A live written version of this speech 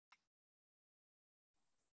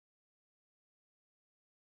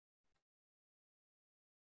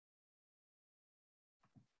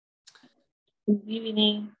Good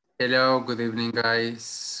evening. Hello, good evening,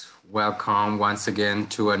 guys. Welcome once again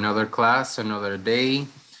to another class, another day,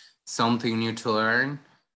 something new to learn.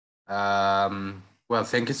 Well,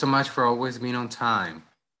 thank you so much for always being on time.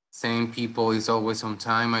 Same people is always on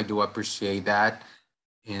time. I do appreciate that.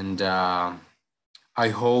 And I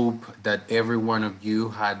hope that every one of you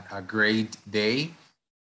had a great day.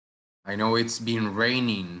 I know it's been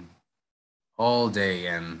raining all day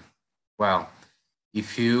and well,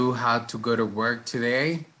 if you had to go to work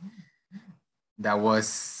today, that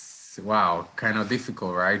was, wow, kind of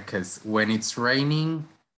difficult, right? Because when it's raining,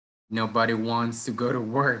 nobody wants to go to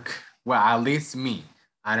work. Well, at least me.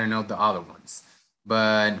 I don't know the other ones.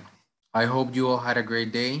 But I hope you all had a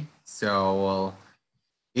great day. So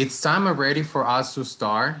it's time already for us to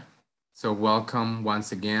start. So welcome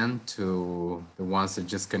once again to the ones that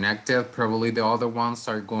just connected. Probably the other ones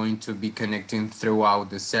are going to be connecting throughout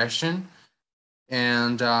the session.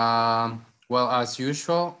 And well, as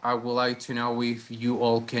usual, I would like to know if you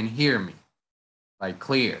all can hear me, like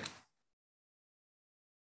clear.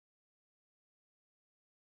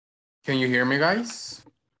 Can you hear me, guys?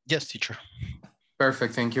 Yes, teacher.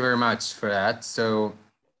 Perfect, thank you very much for that. So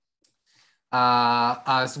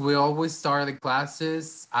as we always start the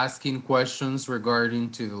classes, asking questions regarding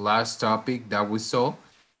to the last topic that we saw.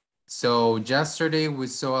 So yesterday we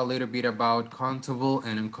saw a little bit about countable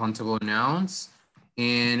and uncountable nouns.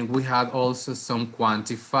 And we had also some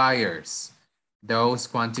quantifiers. Those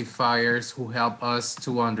quantifiers who help us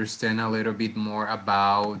to understand a little bit more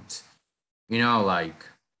about, you know, like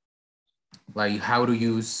how to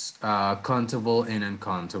use countable and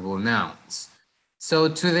uncountable nouns. So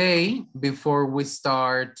today, before we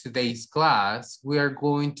start today's class, we are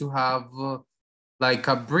going to have like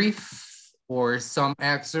a brief or some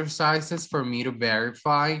exercises for me to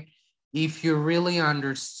verify if you really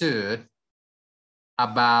understood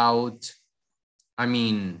about,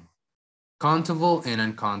 countable and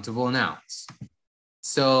uncountable nouns.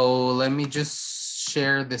 So let me just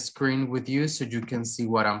share the screen with you so you can see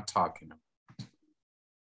what I'm talking about.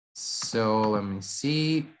 So let me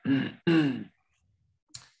see. Can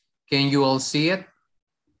you all see it?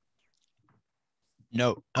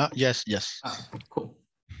 No. Yes. Oh, cool.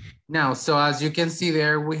 Now, so as you can see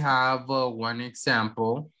there, we have one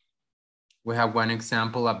example. We have one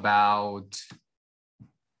example about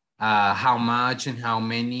how much and how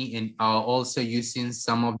many, and also using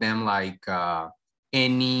some of them like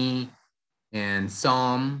any and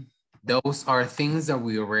some. Those are things that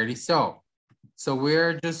we already saw. So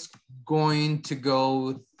we're just going to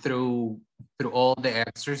go through all the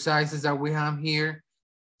exercises that we have here.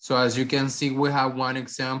 So as you can see, we have one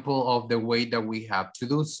example of the way that we have to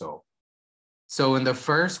do so. So in the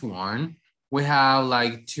first one, we have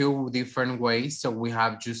like two different ways. So we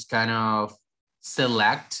have just kind of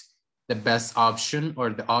select the best option or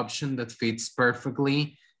the option that fits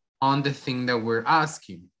perfectly on the thing that we're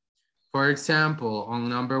asking. For example, on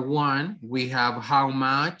number one, we have how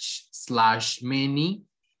much / many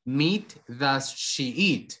meat does she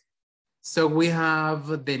eat? So we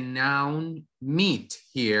have the noun meat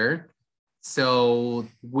here. So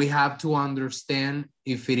we have to understand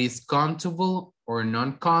if it is countable or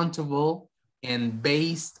non-countable. And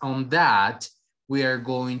based on that, we are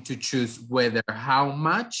going to choose whether how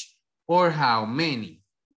much or how many.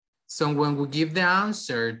 So when we give the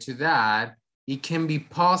answer to that, it can be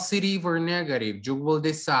positive or negative. You will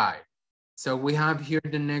decide. So we have here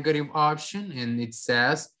the negative option and it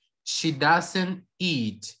says she doesn't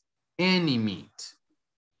eat any meat.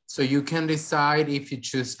 So you can decide if you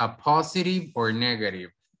choose a positive or negative.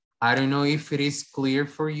 I don't know if it is clear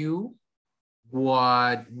for you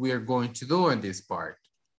what we're going to do in this part.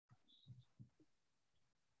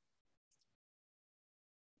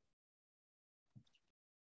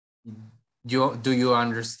 Do you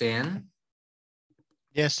understand?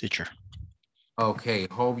 Yes, teacher. Okay,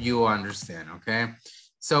 hope you understand, okay?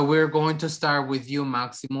 So we're going to start with you,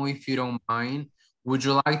 Maximo, if you don't mind. Would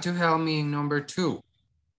you like to help me in number two?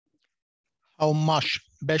 How much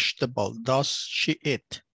vegetable does she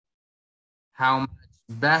eat? How much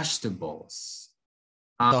vegetables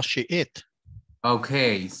Does she eat?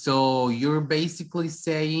 Okay, so you're basically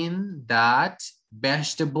saying that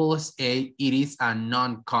vegetables, it is a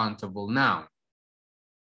non-countable noun.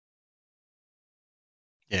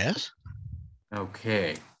 Yes.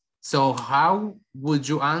 Okay, so how would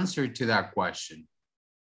you answer to that question?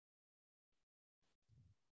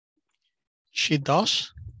 She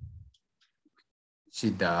does. She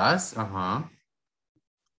does,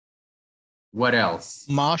 What else?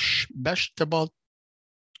 Much vegetable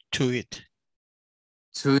to eat.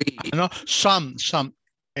 To eat. No, some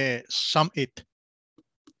eat.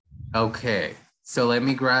 Okay, so let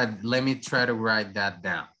me try to write that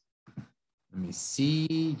down. Let me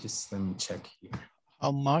see, just let me check here.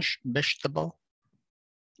 How much vegetable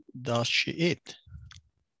does she eat?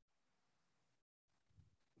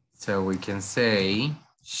 So we can say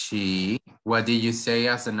she, what did you say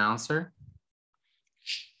as an answer?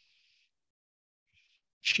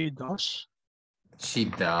 She does. She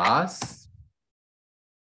does.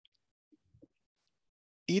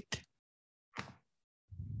 Eat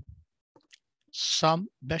some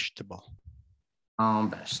vegetable.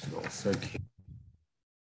 Vegetables, okay.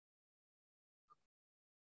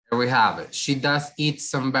 There we have it. She does eat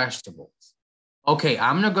some vegetables. Okay,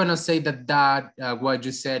 I'm not gonna say that what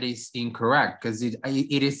you said is incorrect because it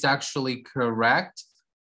is actually correct,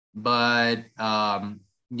 but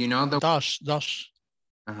you know the Does.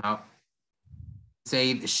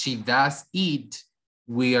 say she does eat.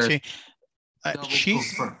 We are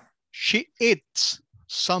she eats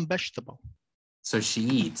some vegetable. So she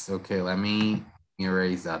eats. Okay, let me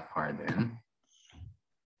erase that part then.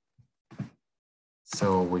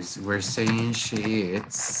 So we're saying she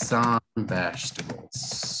eats some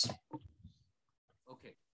vegetables.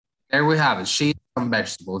 Okay, there we have it. She eats some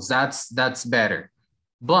vegetables. That's better.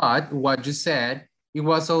 But what you said, it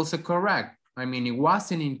was also correct. I mean, it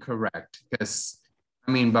wasn't incorrect because,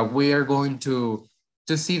 I mean, but we are going to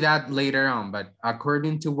see that later on. But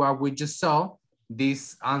according to what we just saw,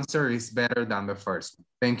 this answer is better than the first one.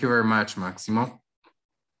 Thank you very much, Maximo.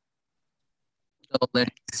 So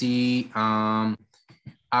let's see.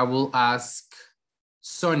 I will ask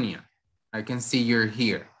Sonia. I can see you're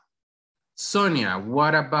here. Sonia,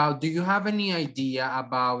 what about, do you have any idea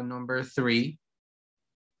about number 3?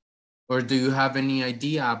 Or do you have any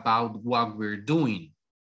idea about what we're doing?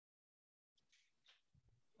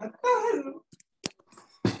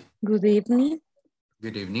 Good evening.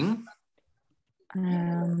 Good evening.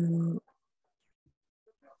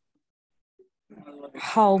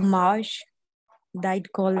 How much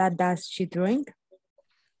Diet Cola does she drink?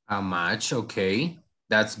 How much? Okay,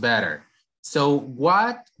 that's better. So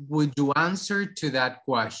what would you answer to that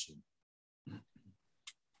question?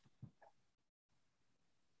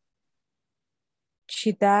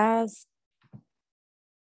 She does.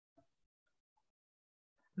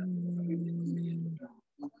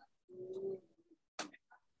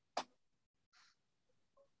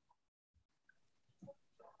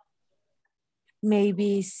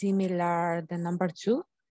 Maybe similar the number 2.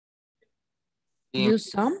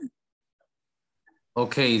 Use some.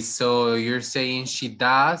 Okay, so you're saying she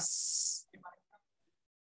does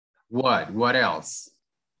what? What else?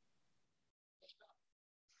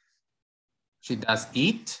 She does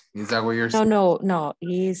eat? Is that what you're saying? No,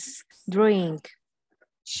 is drink.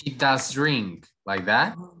 She does drink, like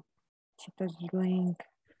that? She does drink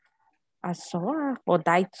a soda or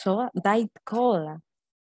diet cola.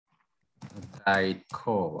 Diet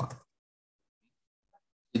cola.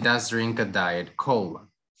 She does drink a diet cola.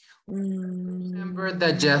 Remember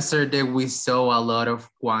that yesterday we saw a lot of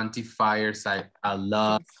quantifiers, like a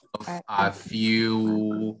lot of, a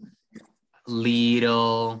few,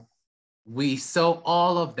 little. We saw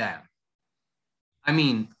all of them. I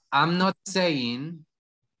mean, I'm not saying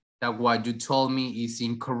that what you told me is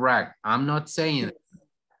incorrect. I'm not saying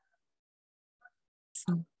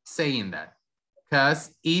that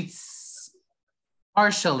because it's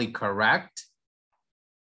partially correct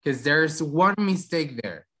because there's one mistake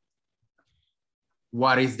there.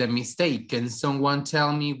 What is the mistake? Can someone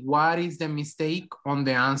tell me what is the mistake on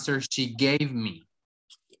the answer she gave me?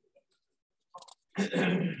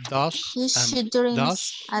 Does she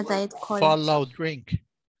drinks a diet cola. Follow drink.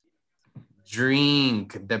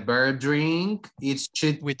 Drink, the verb drink, it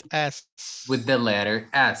should with S. With the letter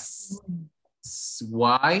S.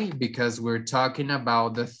 Why? Because we're talking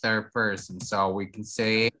about the third person. So we can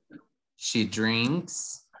say she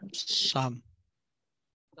drinks some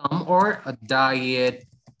or a diet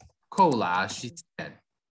cola, she said.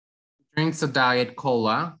 Drinks a diet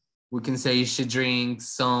cola. We can say she drinks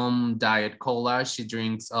some diet cola. She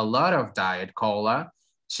drinks a lot of diet cola.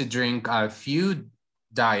 She drinks a few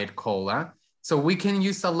diet cola. So we can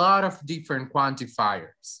use a lot of different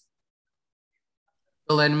quantifiers.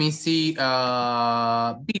 So let me see,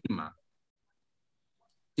 Vilma.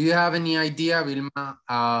 Do you have any idea, Vilma,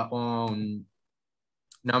 on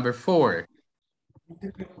number 4?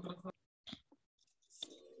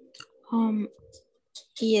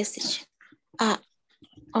 Yes.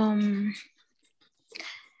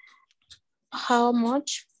 How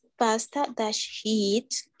much pasta does she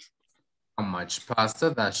eat? How much pasta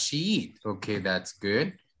does she eat? Okay, that's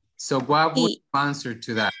good. So what would you answer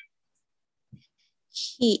to that?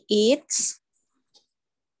 He eats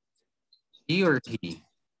He or he?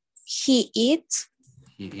 He eats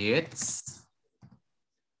He eats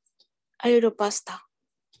a little pasta.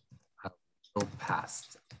 a little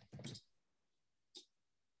pasta.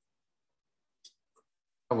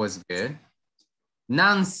 That was good.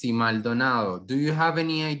 Nancy Maldonado, do you have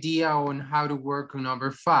any idea on how to work on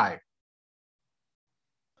number 5?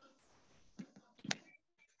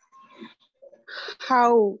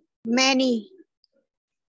 How many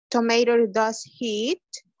tomatoes does he eat?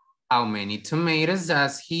 How many tomatoes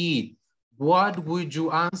does he eat? What would you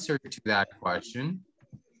answer to that question?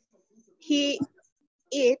 He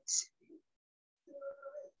eats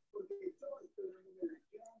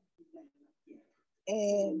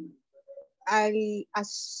as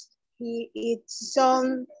he eats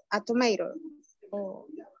some a tomato. Oh,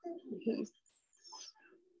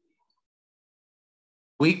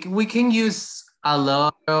 We can use a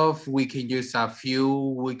lot of, we can use a few,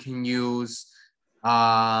 we can use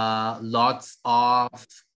lots of,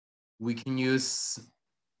 we can use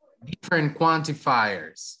different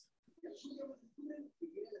quantifiers.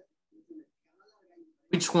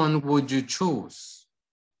 Which one would you choose?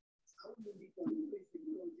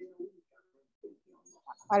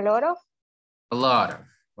 a lot of. A lot of,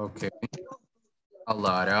 okay. A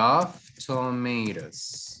lot of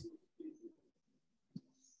tomatoes.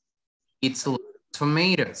 It's a lot of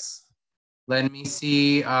tomatoes. Let me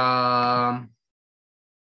see.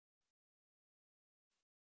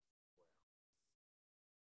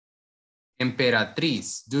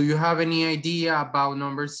 Emperatriz, do you have any idea about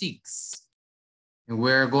number 6? And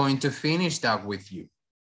we're going to finish that with you.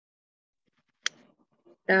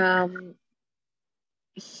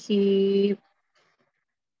 He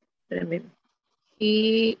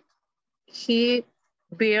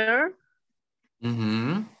bear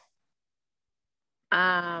Mm-hmm.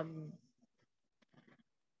 a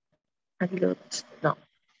lot, no.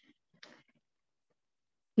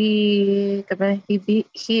 He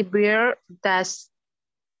bear does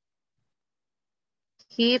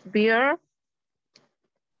he bear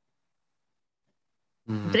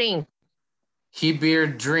drink. He beer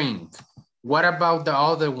drink. What about the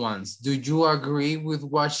other ones? Do you agree with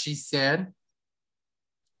what she said?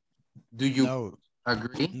 Do you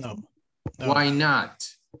agree? No. Why not?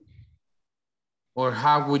 Or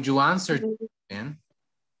how would you answer then?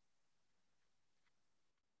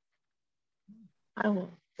 I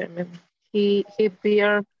won't remember. He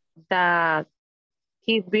bear that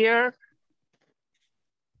he bear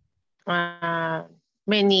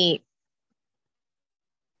many.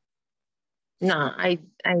 No, I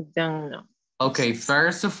don't know. Okay,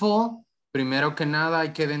 first of all, primero que nada hay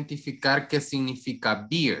que identificar qué significa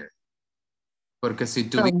beer. Porque si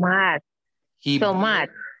tú Tomar. Tomar.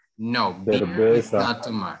 No, beer is not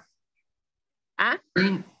tomar. ¿Ah?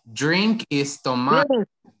 Drink is tomar. Drink.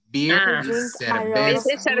 Beer is cerveza.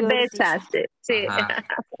 Es cerveza, sí.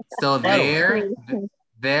 So there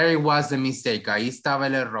it was the mistake. Ahí estaba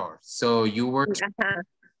el error. So you were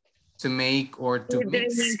to make or to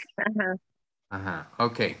mix.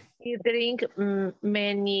 Okay. He drink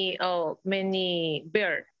many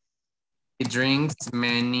beer. He drinks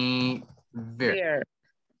many beer.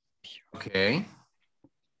 Okay.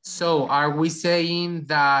 So are we saying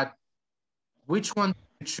that, which one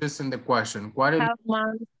did you choose in the question?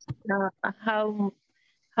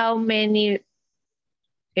 How many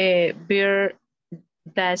beer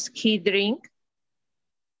does he drink?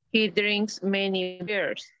 He drinks many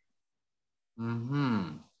beers.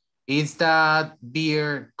 Is that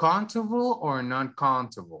beer countable or not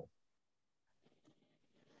countable?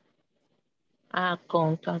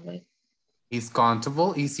 Countable. Is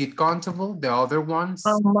countable? Is it countable? The other ones?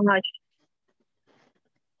 How much?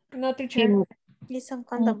 No, teacher. It's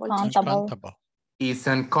uncountable. It's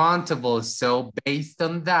uncountable. So based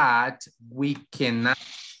on that, we cannot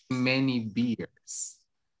drink many beers.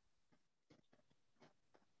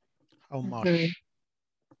 How much?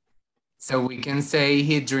 So we can say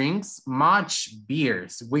he drinks much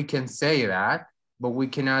beers. We can say that, but we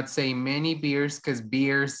cannot say many beers because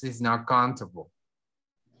beers is not countable.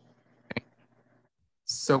 Okay.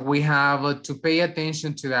 So we have to pay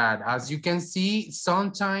attention to that. As you can see,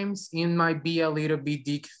 sometimes it might be a little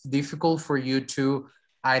bit difficult for you to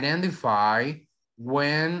identify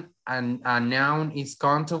when a noun is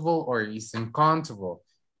countable or is uncountable.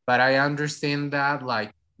 But I understand that,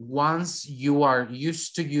 like, once you are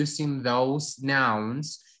used to using those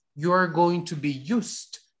nouns, you are going to be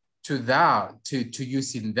used to that, to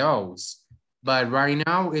using those. But right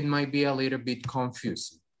now, it might be a little bit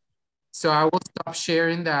confusing. So I will stop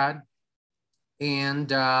sharing that. And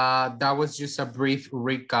that was just a brief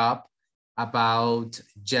recap about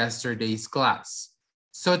yesterday's class.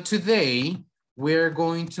 So today we're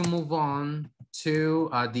going to move on to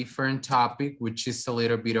a different topic, which is a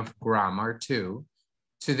little bit of grammar too.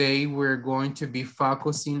 Today we're going to be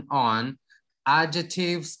focusing on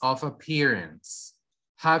adjectives of appearance.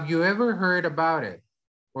 Have you ever heard about it?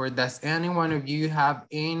 Or does any one of you have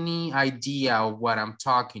any idea of what I'm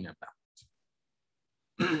talking about?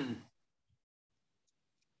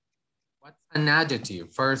 What's an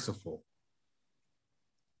adjective, first of all?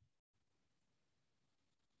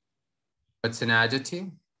 What's an adjective?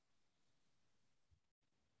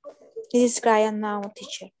 Describe a noun,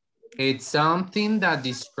 teacher. It's something that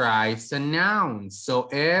describes a noun. So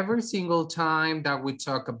every single time that we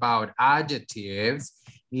talk about adjectives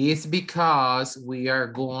is because we are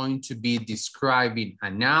going to be describing a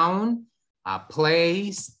noun, a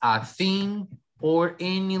place, a thing, or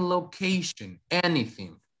any location,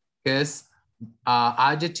 anything. Because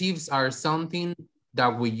adjectives are something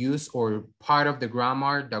that we use, or part of the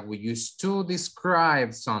grammar that we use to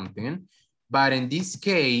describe something. But in this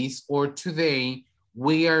case, or today,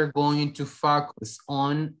 we are going to focus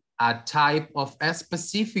on a type of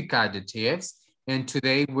specific adjectives. And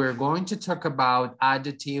today we're going to talk about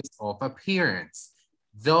adjectives of appearance.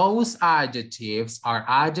 Those adjectives are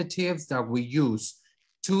adjectives that we use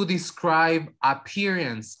to describe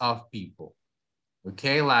appearance of people.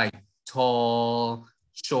 Okay, like tall,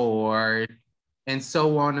 short, and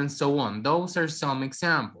so on and so on. Those are some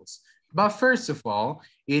examples. But first of all,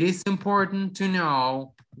 it is important to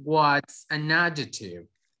know what's an adjective.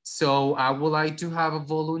 So I would like to have a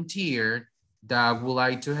volunteer that would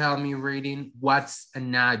like to help me reading what's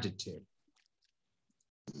an adjective.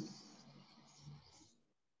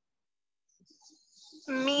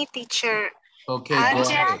 Me, teacher. Okay, go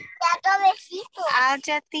ahead.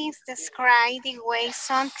 Adjectives describe the way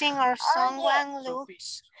something or someone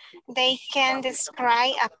looks. They can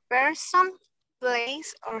describe a person,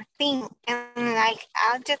 place, or thing, and like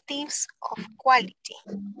adjectives of quality.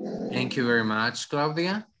 Thank you very much,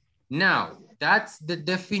 Claudia. Now, that's the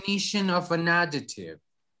definition of an adjective.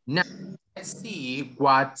 Now, let's see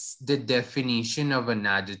what's the definition of an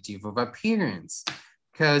adjective of appearance,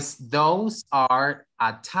 because those are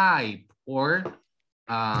a type or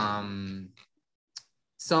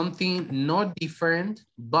something not different,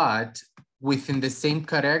 but within the same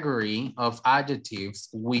category of adjectives,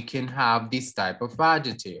 we can have this type of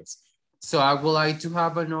adjectives. So I would like to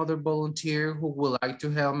have another volunteer who would like to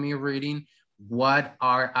help me reading what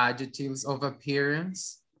are adjectives of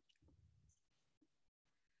appearance.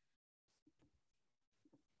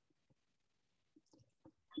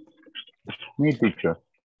 Me, teacher.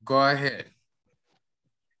 Go ahead.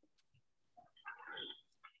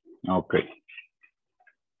 Okay.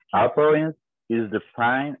 Appearance is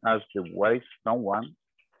defined as the way someone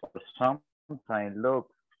or something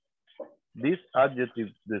looks. This adjective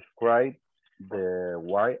describes the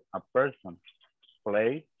way a person,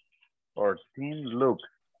 place, or thing looks.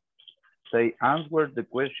 They answer the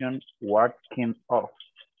question, what kind of?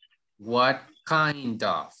 What kind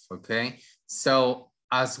of, okay? So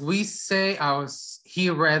as we say, he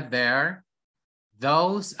read there,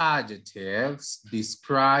 those adjectives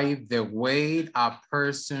describe the way a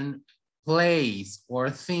person, place,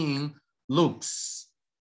 or thing looks.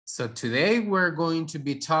 So today we're going to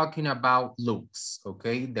be talking about looks,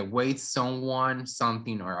 okay? The way someone,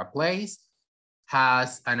 something, or a place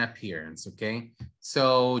has an appearance, okay?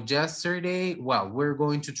 So yesterday, well, we're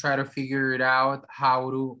going to try to figure it out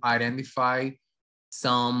how to identify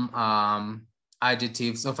some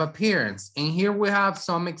adjectives of appearance. And here we have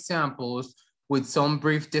some examples with some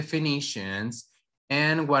brief definitions.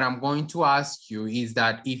 And what I'm going to ask you is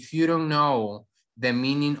that if you don't know the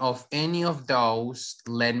meaning of any of those,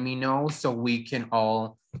 let me know so we can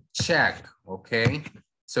all check, okay?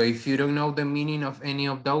 So if you don't know the meaning of any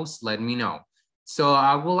of those, let me know. So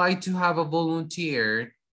I would like to have a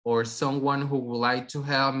volunteer or someone who would like to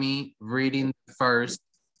help me reading the first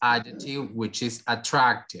adjective, which is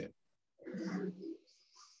attractive.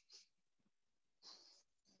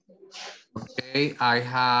 Okay, I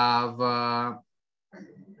have,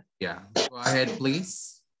 yeah, go ahead,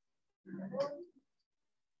 please.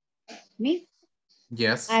 Me?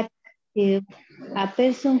 Yes. Attractive. A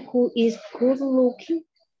person who is good looking,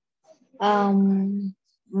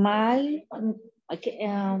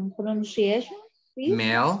 pronunciation, please?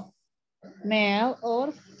 Male. Male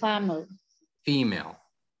or female? Female.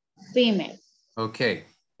 Female. Okay,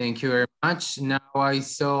 thank you very much. Now I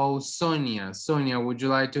saw Sonia. Sonia, would you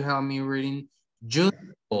like to help me reading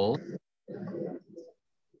youthful?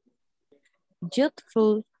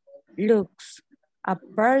 Youthful looks. A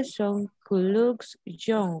person who looks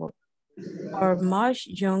young. or much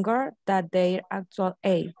younger than their actual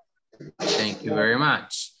age. Thank you very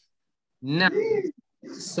much. Now,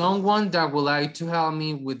 someone that would like to help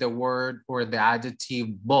me with the word or the adjective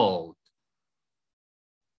bold.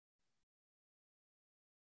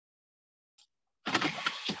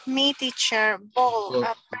 Me, teacher, bald. Go A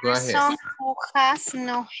ahead. person who has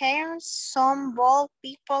no hair. Some bald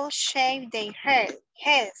people shave their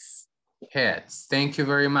heads. Heads. Thank you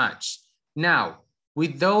very much. Now,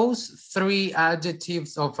 with those three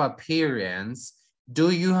adjectives of appearance, do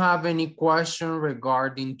you have any question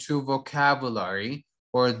regarding to vocabulary,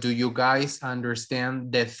 or do you guys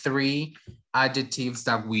understand the three adjectives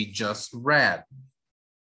that we just read?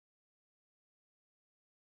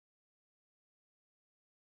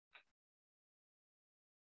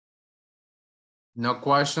 No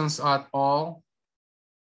questions at all?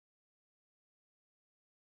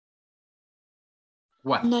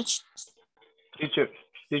 What? No, Teacher,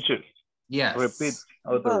 Yes. repeat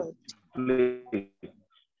other, please.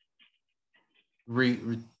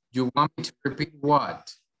 You want me to repeat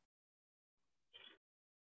what?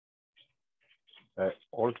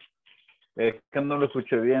 Es que no lo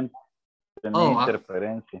escuché bien. Tenía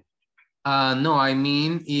interferencia. No, I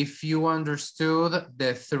mean, if you understood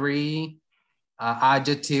the three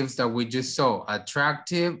adjectives that we just saw,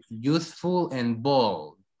 attractive, youthful, and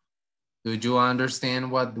bold. Do you understand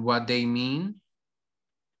what they mean?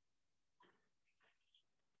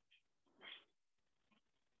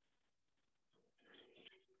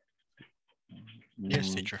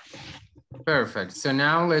 Yes, teacher. Perfect. So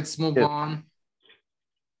now let's move on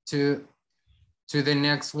to the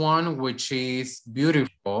next one, which is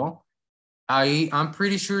beautiful. I'm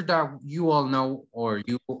pretty sure that you all know, or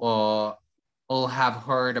you all have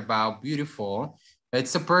heard about beautiful.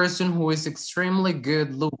 It's a person who is extremely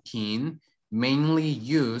good looking, mainly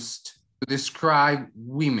used to describe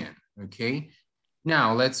women, okay?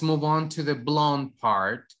 Now let's move on to the blonde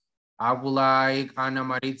part. I would like Ana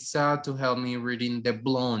Maritza to help me reading the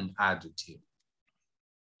blonde adjective.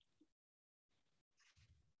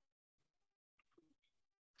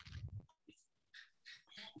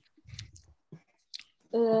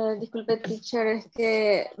 Disculpe, teacher, es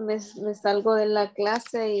que me salgo de la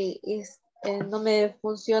clase y no me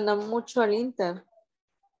funciona mucho el Inter.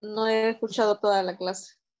 No he escuchado toda la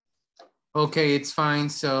clase. Okay, it's fine.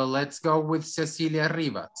 So let's go with Cecilia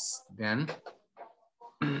Rivas then.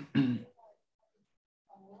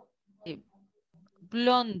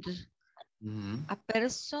 Blonde. Mm-hmm. A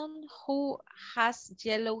person who has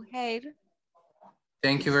yellow hair.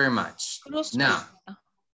 Thank you very much. Now,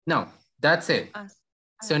 no, that's it.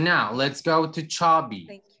 So now let's go to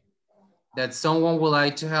chubby. That someone would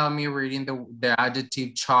like to help me reading the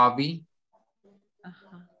adjective chubby.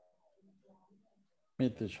 Me,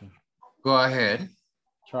 teacher. Go ahead.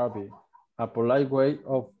 Chubby. A polite way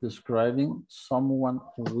of describing someone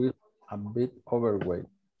who is a bit overweight.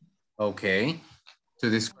 Okay. To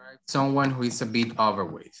describe someone who is a bit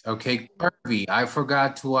overweight. Okay, curvy. I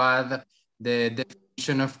forgot to add the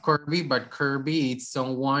definition of curvy, but curvy is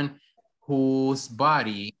someone whose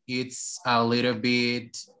body it's a little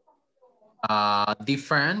bit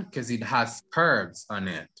different because it has curves on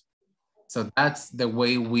it. So that's the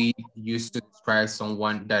way we used to describe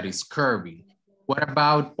someone that is curvy. What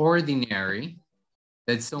about ordinary?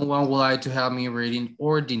 That someone would like to help me reading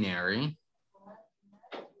ordinary.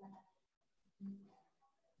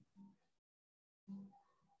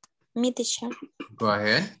 Me, teacher. Go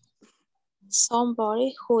ahead.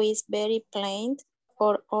 Somebody who is very plain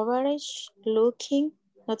or average looking,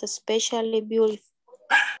 not especially beautiful.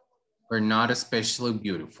 Or not especially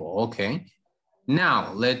beautiful, okay.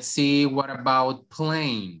 Now, let's see what about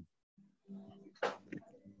plain.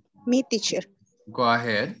 Me, teacher. Go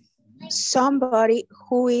ahead. Somebody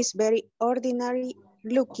who is very ordinary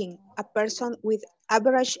looking, a person with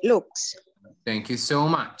average looks. Thank you so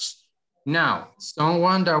much. Now,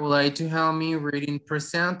 someone that would like to help me reading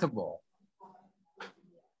presentable.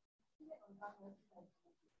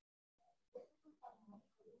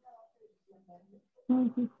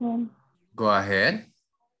 Go ahead.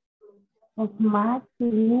 Smart,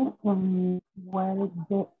 clean, and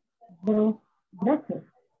well-dressed.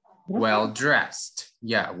 Well-dressed.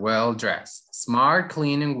 Yeah, well-dressed. Smart,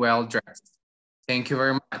 clean, and well-dressed. Thank you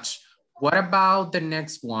very much. What about the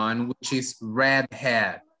next one, which is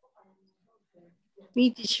redhead?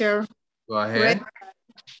 Me, teacher. Go ahead.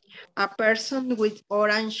 A person with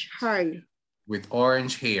orange hair. With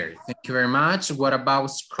orange hair. Thank you very much. What about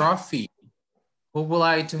scruffy? Who would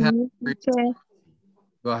like to have?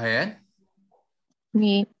 Go ahead.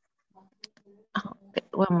 Me. Okay,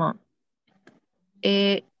 one more.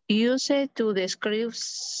 Used to describe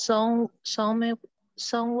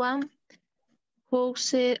someone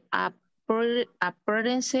whose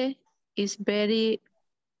appearance is very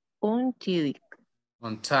untidy.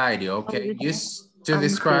 Untidy, okay. Used to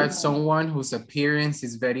describe someone whose appearance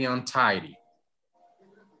is very untidy.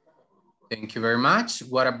 Thank you very much.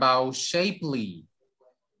 What about shapely?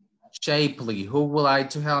 Shapely, who would like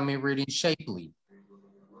to help me reading shapely?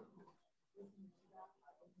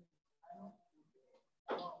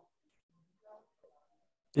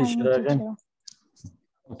 Teacher again.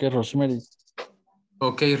 Okay, Rosemary.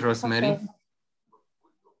 Okay, Rosemary. Okay.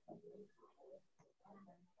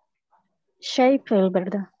 Shapely,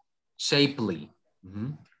 ¿verdad? Shapely.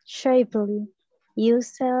 Shapely.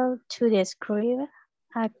 Used to describe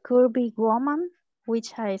a curvy woman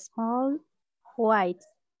with a small waist.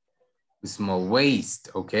 Small waist,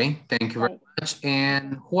 okay. Thank you very much.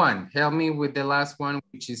 And Juan, help me with the last one,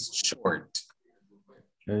 which is short.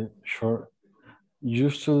 Okay, short.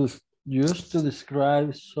 Used to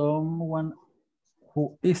describe someone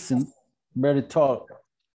who isn't very tall.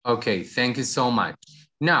 Okay, thank you so much.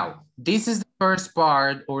 Now, this is the first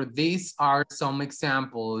part, or these are some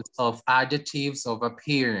examples of adjectives of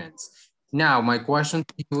appearance. Now, my question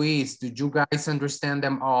to you is, did you guys understand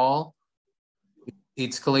them all?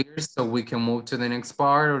 It's clear, so we can move to the next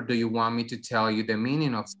part, or do you want me to tell you the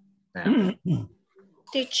meaning of them?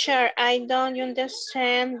 Teacher, I don't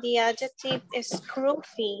understand the adjective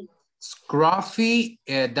scruffy. Scruffy,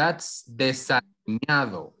 that's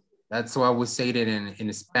desaliñado. That's why we say it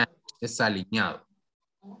in Spanish, desaliñado.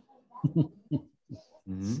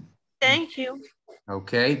 Thank you.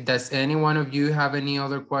 Okay, does any one of you have any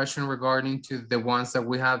other question regarding to the ones that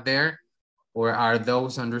we have there? Or are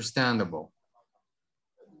those understandable?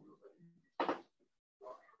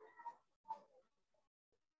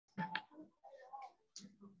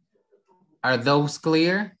 Are those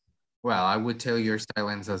clear? Well, I would tell your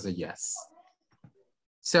silence as a yes.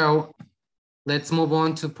 So let's move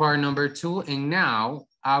on to part number 2. And now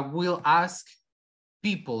I will ask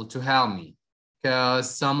people to help me because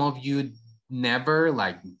some of you never,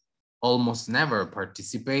 like almost never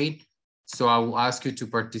participate. So I will ask you to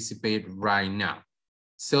participate right now.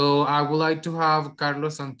 So I would like to have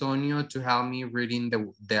Carlos Antonio to help me reading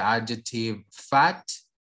the adjective fat.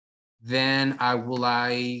 Then I would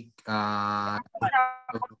like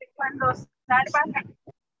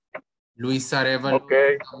Luis Arevalo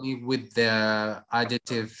to help me with the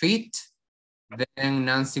adjective fit. Then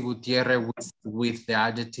Nancy Gutierrez with the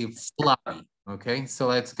adjective floppy. Okay, so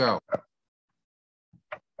let's go.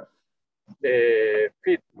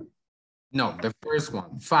 Fit. No, the first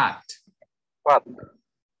one, fat. Fat.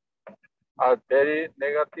 A very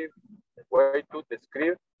negative way to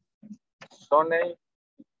describe someone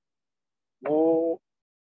who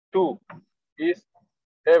too is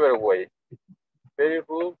every way very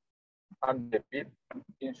rude and a bit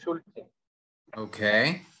insulting.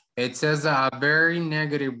 Okay. It says a very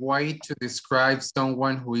negative way to describe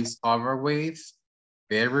someone who is overweight,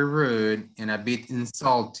 very rude, and a bit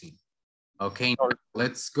insulting. Okay,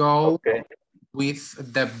 let's go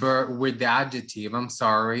with the adjective, I'm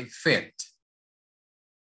sorry, fit.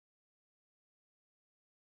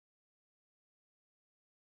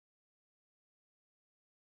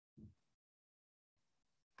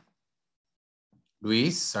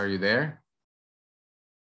 Luis, are you there?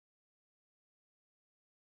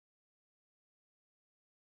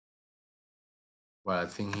 Well, I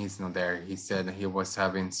think he's not there. He said he was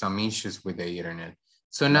having some issues with the internet.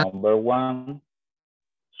 So now, number 1,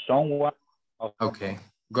 someone. Okay,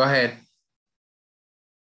 go ahead.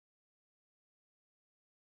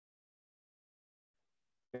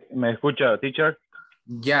 ¿Me escucha, teacher?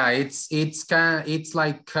 Yeah, it's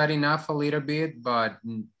like cutting off a little bit, but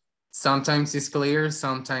sometimes it's clear,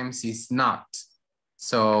 sometimes it's not.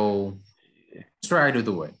 So try to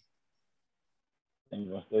do it.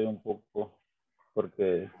 Yo estoy un poco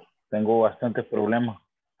porque tengo bastantes problemas.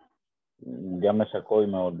 Ya me sacó y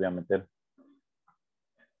me volví a meter.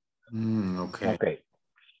 Okay. Okay.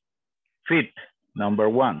 Fit, number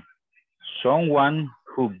 1. Someone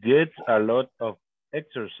who gets a lot of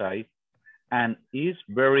exercise and is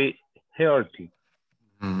very healthy.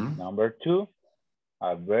 Number 2,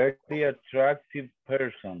 a very attractive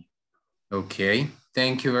person. Okay,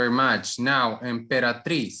 thank you very much. Now,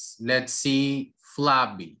 Emperatriz, let's see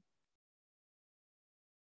flabby.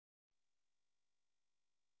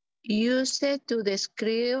 Used to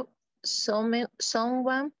describe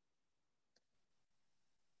someone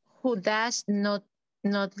who does not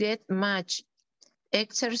get much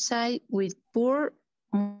exercise with poor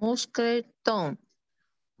muscular tone.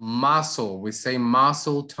 Muscle, we say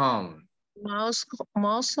muscle tone.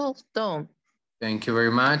 Most of them. Thank you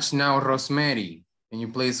very much. Now, Rosemary, can you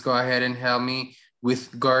please go ahead and help me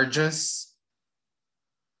with gorgeous?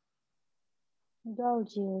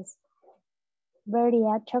 Gorgeous. Very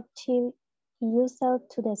attractive. Used to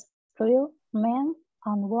describe men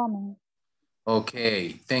and women. Okay,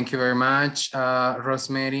 thank you very much,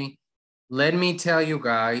 Rosemary. Let me tell you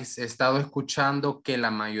guys, he estado escuchando que la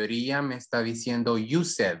mayoría me está diciendo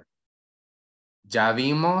used. Ya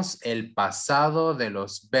vimos el pasado de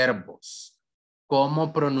los verbos.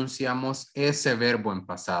 ¿Cómo pronunciamos ese verbo en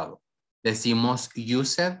pasado? ¿Decimos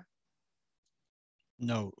used?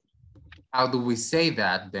 No. How do we say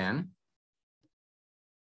that then?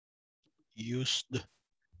 Used.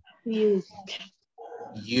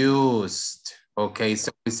 Used. Okay,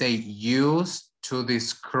 so we say used to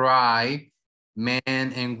describe men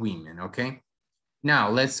and women, okay? Now,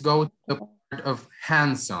 let's go to the part of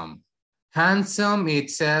handsome. Handsome, it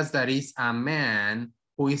says that is a man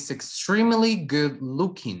who is extremely good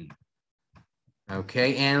looking.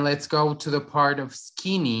 Okay, and let's go to the part of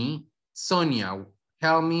skinny. Sonia,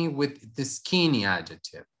 help me with the skinny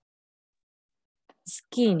adjective.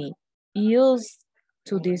 Skinny, used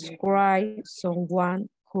to describe someone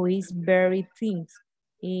who is very thin.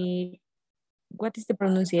 What is the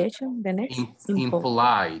pronunciation? The next?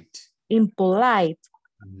 Impolite. Impolite.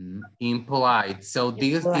 Impolite. So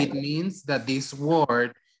this, it means that this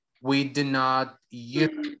word we do not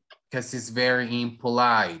use because it's very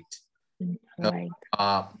impolite.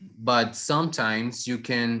 But sometimes you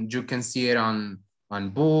can see it on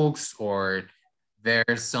books, or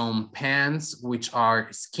there's some pants which are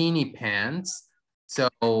skinny pants.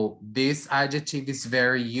 So this adjective is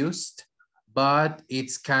very used, but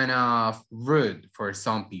it's kind of rude for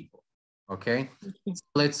some people. Okay, so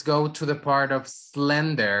let's go to the part of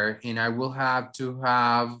slender, and I will have to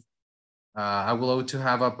have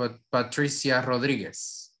a Patricia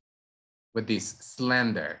Rodriguez with this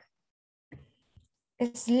slender.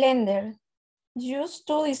 Slender, used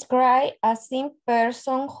to describe a thin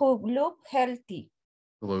person who looks healthy.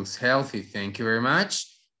 Looks healthy, thank you very much.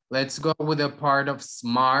 Let's go with the part of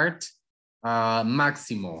smart.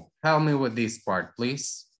 Maximo, help me with this part,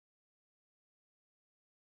 please.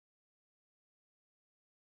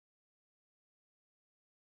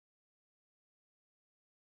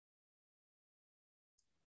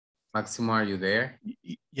 Maximo, are you there?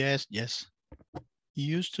 Yes.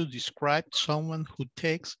 Used to describe someone who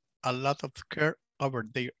takes a lot of care over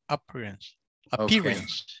their appearance. Okay.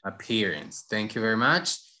 Appearance. Thank you very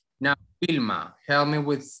much. Now, Vilma, help me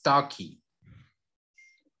with stocky.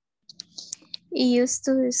 Used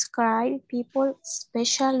to describe people,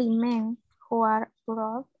 especially men, who are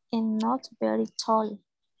broad and not very tall.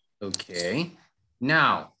 Okay.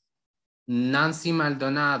 Now, Nancy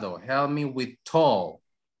Maldonado, help me with tall.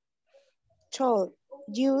 Tall,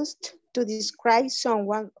 used to describe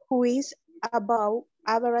someone who is above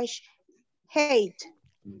average height.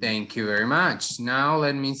 Thank you very much. Now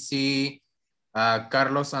let me see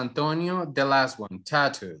Carlos Antonio, the last one,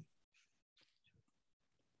 tattoo.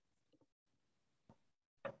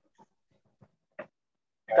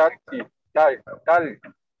 Tal.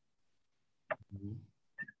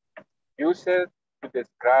 Used to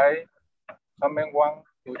describe someone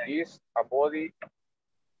who is a body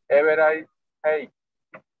average height.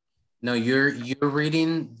 No, you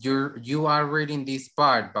are reading this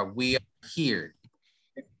part, but we are here.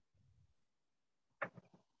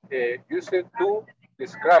 Used to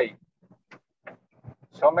describe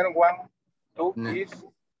someone who is.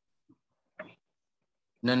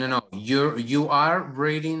 No. You are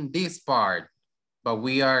reading this part, but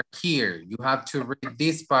we are here. You have to read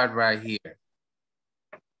this part right here.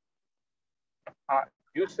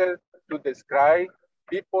 Used to describe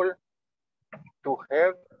people to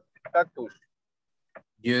have tattoos.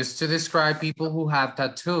 Used to describe people who have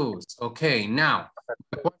tattoos. Okay, now,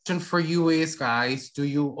 the question for you is, guys, do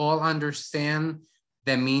you all understand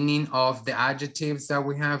the meaning of the adjectives that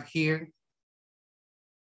we have here?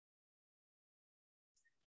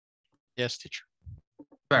 Yes, teacher.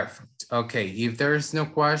 Perfect. Okay, if there's no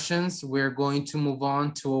questions, we're going to move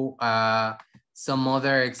on to some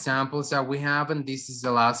other examples that we have, and this is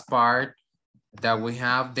the last part that we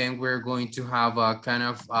have. Then we're going to have a kind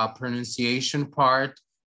of pronunciation part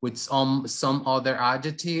with some other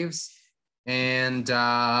adjectives. And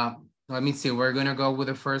let me see, we're gonna go with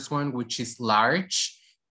the first one, which is large.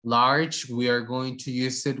 Large, we are going to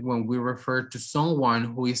use it when we refer to someone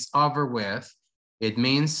who is over with. It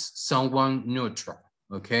means someone neutral,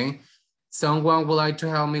 okay? Someone would like to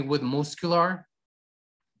help me with muscular?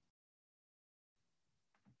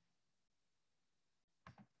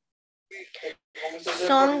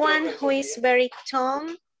 Someone who is very tall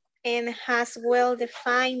and has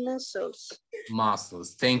well-defined muscles.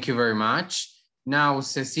 Muscles. Thank you very much. Now,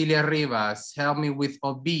 Cecilia Rivas, help me with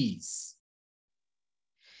obese.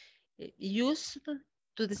 Used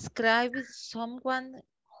to describe someone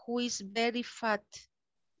who is very fat,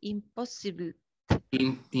 impossible.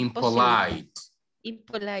 Impolite.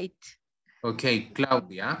 Impolite. Okay,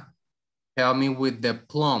 Claudia, help me with the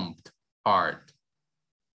plump part.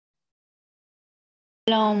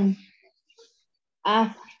 Plump.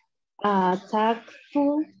 A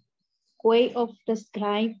tactful way of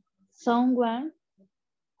describe someone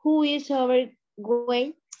who is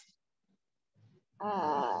overweight.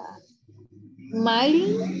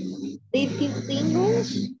 Mainly British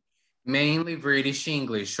English. Mainly British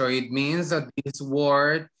English. So it means that this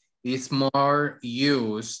word is more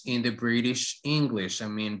used in the British English, I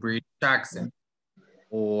mean British accent,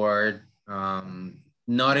 or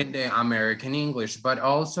not in the American English, but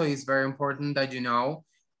also it's very important that you know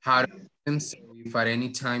how to use them. So if at any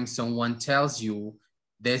time someone tells you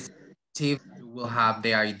this adjective, you will have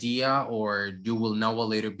the idea or you will know a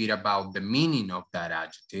little bit about the meaning of that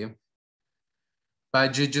adjective.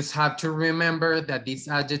 But you just have to remember that this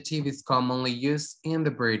adjective is commonly used in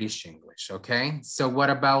the British English, okay? So what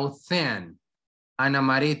about thin? Ana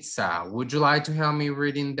Maritza, would you like to help me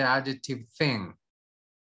reading the adjective thin?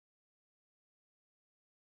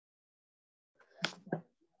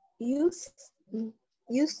 Used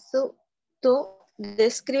to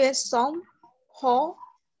describe some how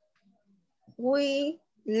we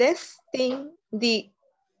less than the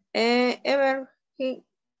ever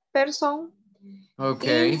person.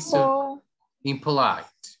 Okay, so impolite.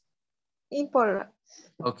 Impolite.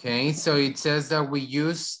 Okay, so it says that we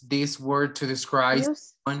use this word to describe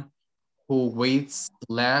someone who weighs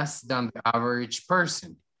less than the average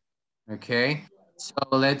person. Okay, so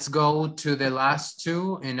let's go to the last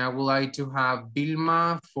two, and I would like to have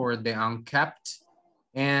Vilma for the unkept,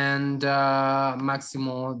 and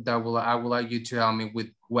Maximo, I would like you to help me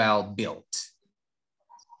with well-built.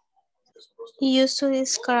 Used to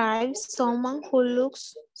describe someone who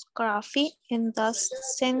looks scruffy and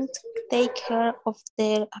doesn't take care of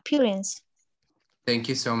their appearance. Thank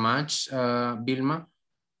you so much, Vilma.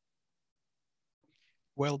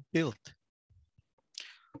 Well built.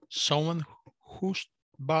 Someone whose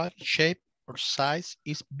body shape or size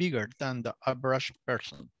is bigger than the average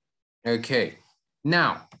person. Okay,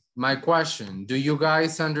 now my question, do you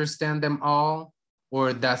guys understand them all?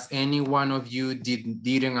 Or does any one of you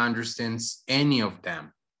didn't understand any of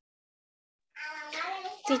them?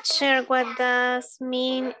 Teacher, what does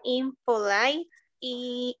mean impolite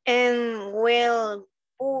and well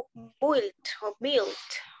built or built?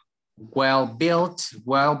 Well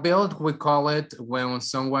built, we call it when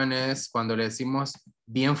someone is, cuando le decimos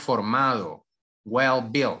bien formado, well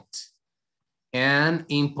built. And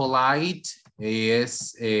impolite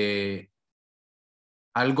es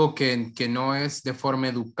algo que no es de forma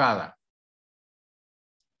educada.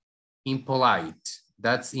 Impolite,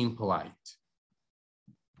 that's impolite.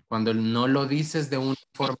 Cuando no lo dices de una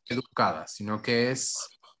forma educada, sino que es,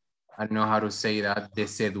 I don't know how to say that,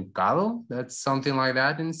 deseducado. That's something like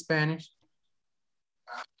that in Spanish.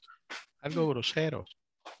 Algo grosero.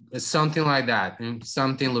 Something like that,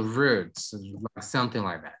 something rude, something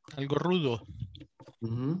like that. Algo rudo.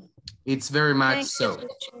 It's very much so.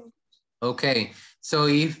 Okay, so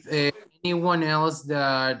if anyone else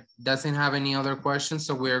that doesn't have any other questions,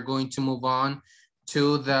 so we're going to move on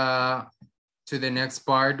to the next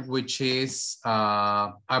part, which is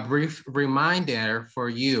a brief reminder for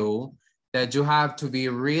you that you have to be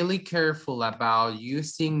really careful about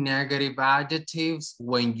using negative adjectives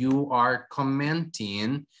when you are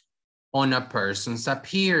commenting on a person's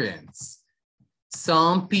appearance.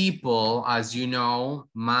 Some people, as you know,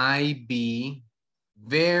 might be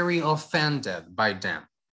very offended by them.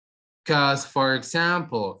 Because, for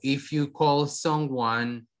example, if you call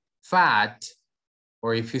someone fat,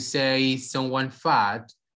 or if you say someone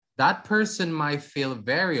fat, that person might feel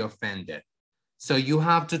very offended. So you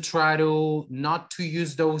have to try to not to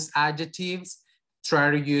use those adjectives, try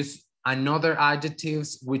to use another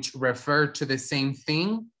adjectives which refer to the same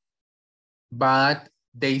thing, but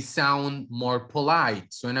they sound more polite,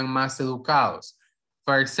 suenan más educados.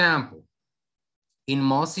 For example, in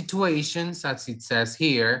most situations, as it says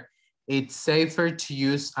here, it's safer to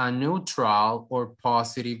use a neutral or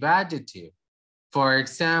positive adjective. For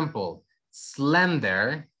example,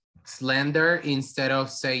 slender instead of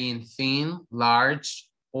saying thin, large,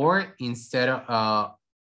 or instead of,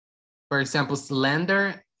 for example,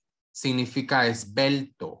 slender significa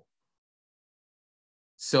esbelto.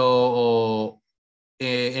 So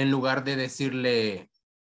en lugar de decirle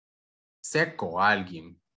seco a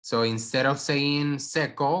alguien. So instead of saying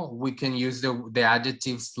seco, we can use the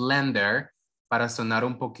adjective slender para sonar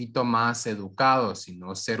un poquito más educados y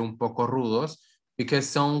no ser un poco rudos, because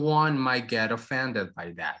someone might get offended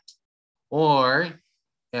by that. Or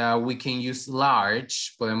we can use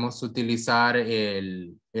large. Podemos utilizar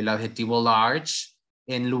el adjetivo large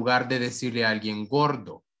en lugar de decirle a alguien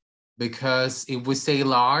gordo. Because if we say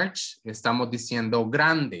large, estamos diciendo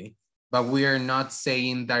grande, but we are not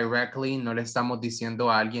saying directly, no le estamos diciendo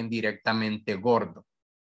a alguien directamente gordo.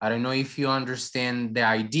 I don't know if you understand the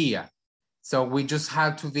idea. So we just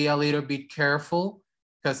have to be a little bit careful,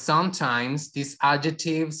 because sometimes these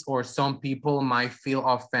adjectives or some people might feel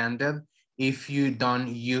offended if you don't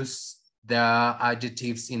use the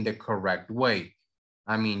adjectives in the correct way.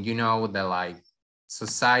 I mean, you know, the like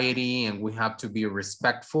society, and we have to be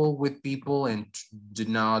respectful with people and do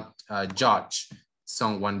not judge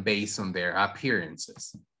someone based on their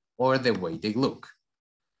appearances or the way they look.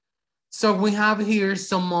 So we have here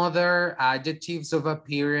some other adjectives of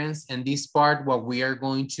appearance, and this part, what we are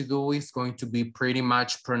going to do is going to be pretty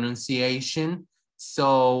much pronunciation.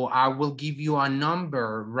 So I will give you a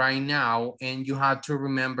number right now, and you have to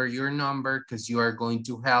remember your number because you are going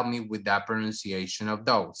to help me with that pronunciation of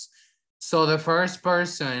those. So the first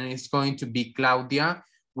person is going to be Claudia,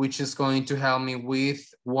 which is going to help me with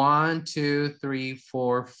 1, 2, 3,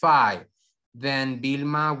 4, 5. Then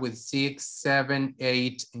Vilma with 6, 7,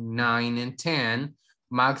 8, 9, and 10.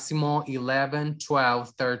 Maximo 11,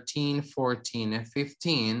 12, 13, 14, and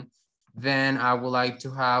 15. Then I would like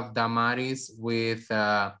to have Damaris with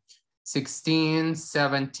 16,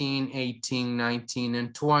 17, 18, 19,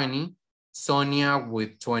 and 20. Sonia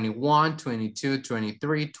with 21, 22,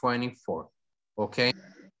 23, 24. Okay,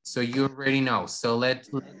 so you already know. So let's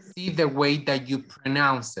see the way that you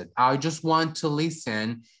pronounce it. I just want to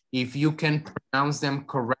listen if you can pronounce them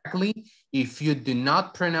correctly. If you do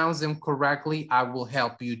not pronounce them correctly, I will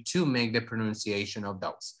help you to make the pronunciation of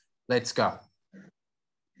those. Let's go.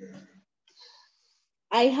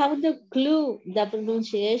 I have the clue, the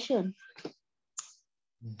pronunciation.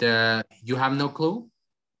 You have no clue?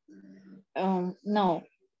 No.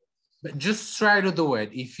 But just try to do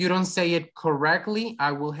it. If you don't say it correctly,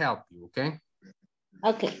 I will help you, okay?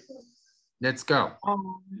 Okay. Let's go.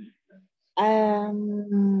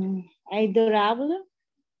 Adorable.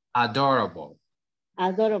 Adorable.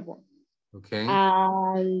 Adorable. Okay.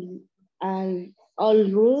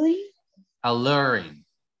 Alluring. Alluring.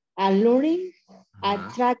 Alluring.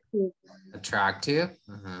 Attractive. Attractive.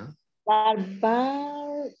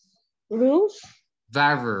 Barbarous.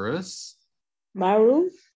 Barbarous.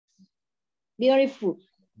 Barbarous. Beautiful.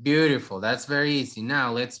 Beautiful. That's very easy.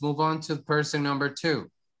 Now let's move on to person number 2.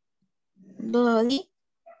 Bloody.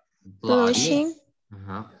 Bloody. Blushing.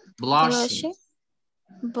 Blushing.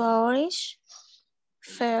 Boorish.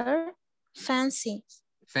 Fair. Fancy.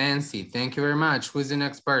 Fancy. Thank you very much. Who's the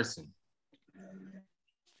next person?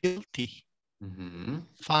 Filthy.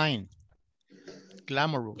 Fine.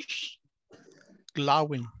 Glamorous.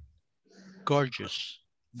 Glowing. Gorgeous.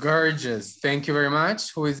 Gorgeous. Thank you very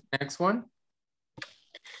much. Who is the next one?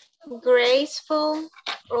 Graceful,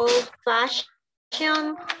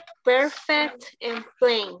 old-fashioned, perfect, and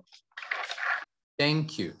plain.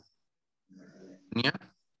 Thank you. Yeah.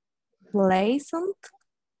 Pleasant.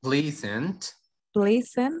 Pleasant.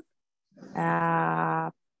 Pleasant.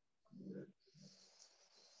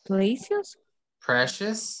 Precious.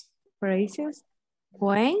 Precious. Precious.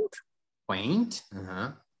 Quaint. Quaint.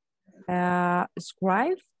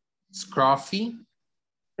 Scribe. Scruffy.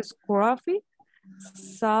 Scruffy.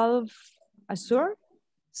 Self-assured.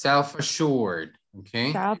 Self-assured.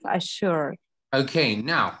 Okay. Self-assured. Okay,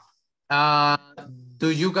 now, do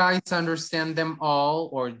you guys understand them all,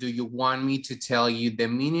 or do you want me to tell you the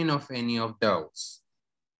meaning of any of those?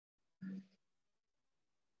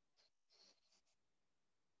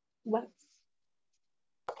 What?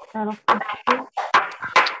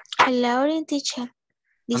 Alluring, teacher.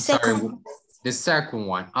 The second one. The second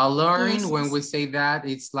one. Alluring, Yes. when we say that,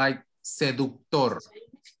 it's like seductor.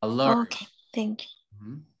 Alluring. Okay, thank you.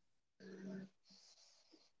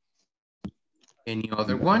 Any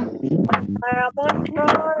other one?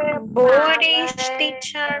 Boorish,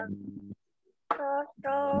 teacher.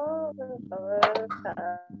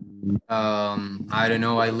 I don't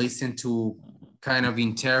know. I listened to kind of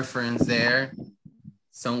interference there.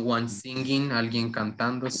 Someone singing, alguien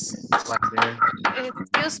cantando, like there.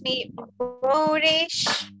 Excuse me, boorish.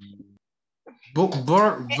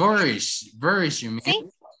 Boorish, you mean?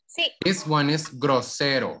 Sí, sí. This one is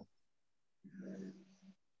grosero.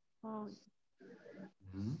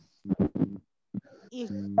 Is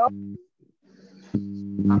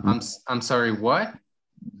I'm sorry, what?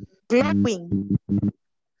 glowing.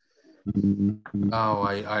 Oh,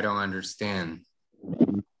 I don't understand.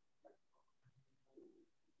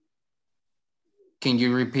 Can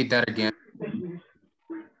you repeat that again?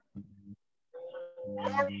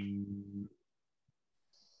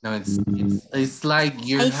 No, it's like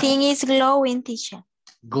you're I think it's glowing, teacher.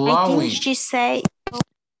 glowing. I think she said.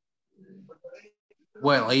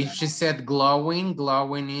 Well, if she said glowing,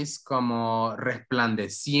 glowing is como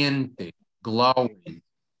resplandeciente, glowing.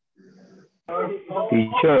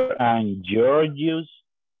 Teacher, and Georgius?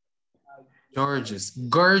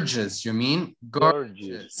 Gorgeous, you mean?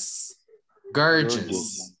 Gorgeous.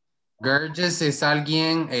 Gorgeous es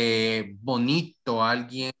alguien bonito,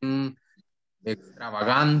 alguien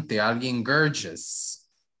extravagante, alguien gorgeous.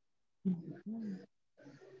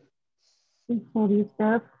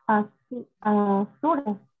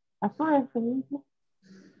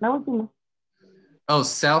 Oh,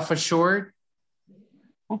 self-assured.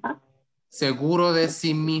 Seguro de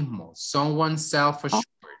sí mismo. Someone self-assured.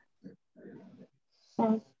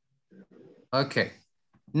 Okay.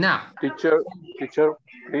 Now. Teacher,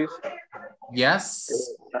 please. Yes.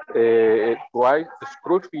 Why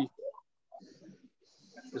Scruffy?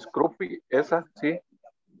 Scruffy, esa, sí.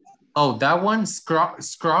 Oh, that one,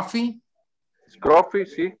 scruffy? Scruffy,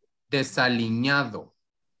 sí. Desaliñado.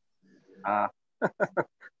 Ah.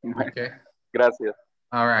 Okay. Gracias.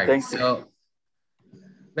 All right. So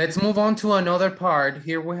let's move on to another part.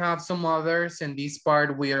 Here we have some others. In this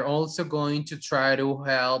part, we are also going to try to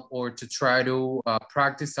help or to try to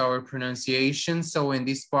practice our pronunciation. So in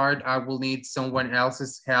this part, I will need someone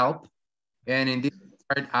else's help. And in this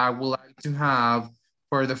part, I would like to have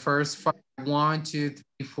for the first 5, 1, 2,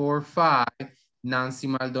 3, 4, 5, Nancy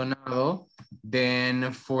Maldonado.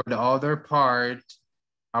 Then for the other part,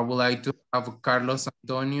 I would like to have Carlos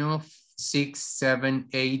Antonio, 6, 7,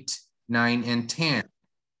 8, 9, and 10.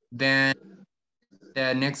 Then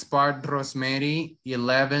the next part, Rosemary,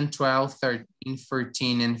 11, 12, 13,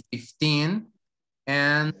 14, and 15.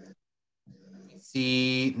 And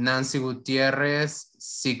see Nancy Gutierrez,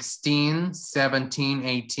 16, 17,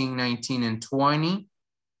 18, 19, and 20.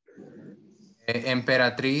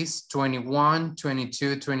 Emperatriz, 21,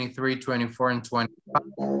 22, 23, 24, and 25.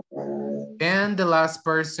 And the last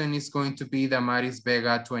person is going to be Damaris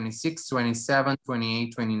Vega, 26, 27,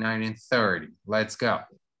 28, 29, and 30. Let's go.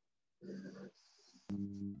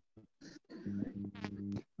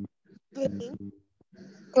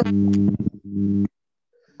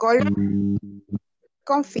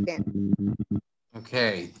 Confident.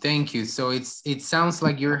 Okay, thank you. So it sounds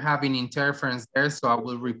like you're having interference there, so I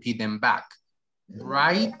will repeat them back.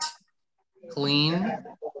 Bright, clean,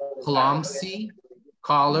 clumsy,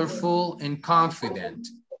 colorful, and confident.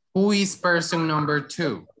 Who is person number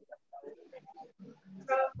 2?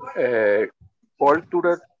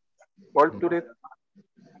 Portrait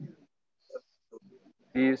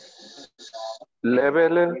is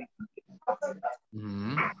level,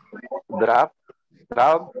 draft,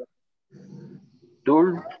 dull,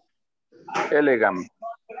 elegant.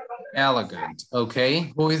 Elegant,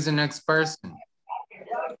 okay. Who is the next person?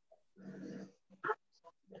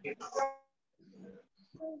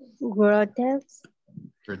 Grotesque.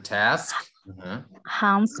 Grotesque.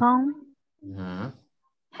 Handsome.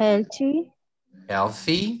 Healthy.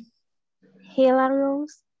 Healthy.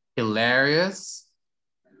 Hilarious. Hilarious.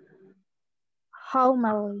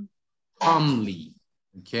 Homely. Homely.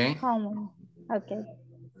 Okay. Homely. Okay.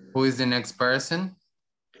 Who is the next person?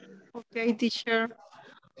 Okay, teacher.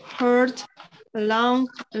 Hurt, long,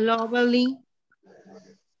 lovely,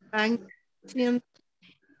 magnificent,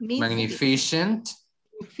 Magnificent.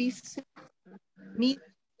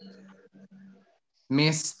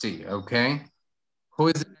 Misty, okay. Who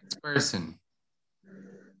is the next person?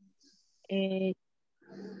 Shiny.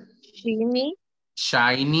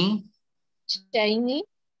 Shiny. Shiny.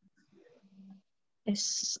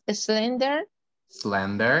 Slender.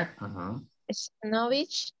 Slender.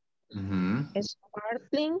 Snobbish.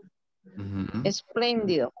 Sparkling.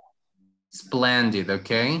 Splendid. Splendid,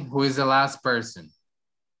 okay. Who is the last person?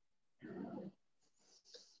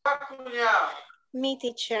 Me,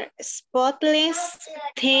 teacher. Spotless,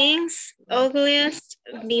 tense, ugliest,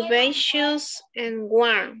 vivacious, and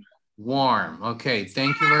warm. Warm, okay.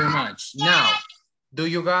 Thank you very much. Now, do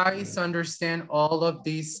you guys understand all of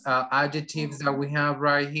these adjectives that we have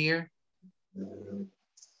right here?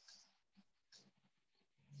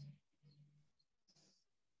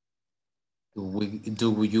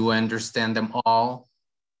 Do you understand them all?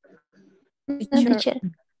 Teacher,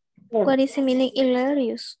 what is the meaning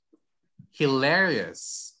hilarious?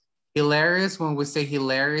 Hilarious. Hilarious, when we say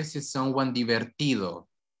hilarious, is someone divertido.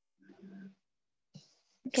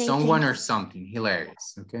 Okay, Someone or something,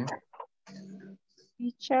 hilarious, okay?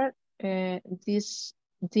 Teacher,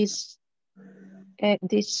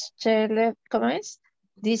 Chevrolet, ¿cómo es?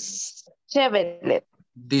 Chevrolet.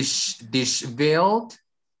 Disheveled.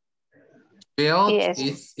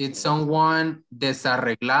 Yes. It's someone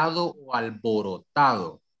desarreglado o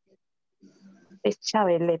alborotado.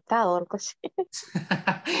 Deschaveletado, algo así.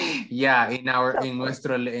 Yeah, en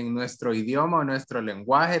nuestro idioma o nuestro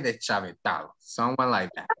lenguaje, deschavetado. Someone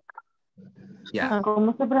like that. Yeah.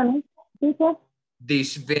 ¿Cómo se pronuncia?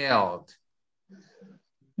 Disheveled.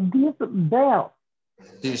 Disheveled.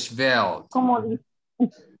 Disheveled. Como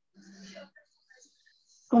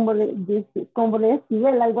de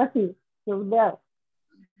desnivel, algo así. Disheveled.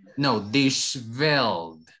 No,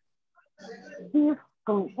 disheveled. Dis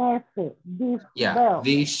con S. Disheveled. Yeah,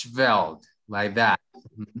 disheveled, like that.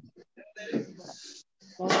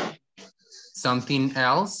 Something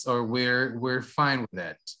else, or we're fine with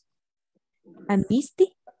it? And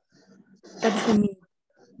misty? That is the meaning.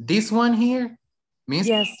 This one here? Misty?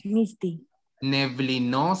 Yes, misty.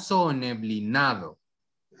 Neblinoso o neblinado.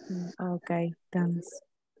 Okay, thanks.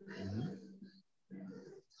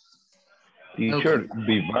 Teacher,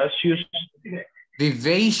 vivacious.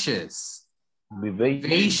 Vivacious.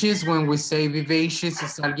 Vivacious, when we say vivacious,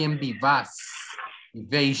 es alguien vivaz.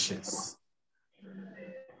 Vivacious.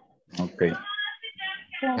 Okay.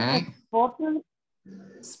 Okay.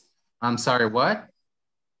 I'm sorry, what?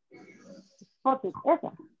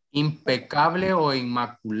 Impecable o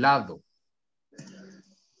inmaculado.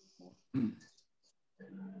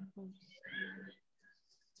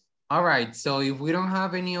 All right, so if we don't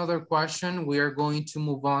have any other question, we are going to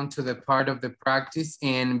move on to the part of the practice.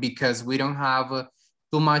 And because we don't have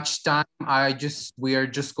too much time, we are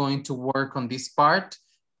just going to work on this part,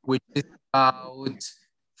 which is about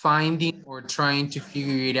finding or trying to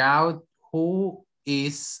figure it out who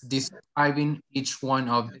is describing each one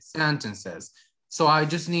of the sentences. So I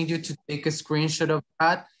just need you to take a screenshot of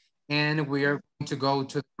that, and we are going to go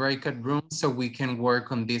to the breakout room so we can work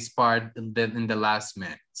on this part in the last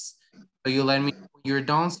minutes. So you let me know when you're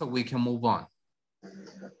done so we can move on.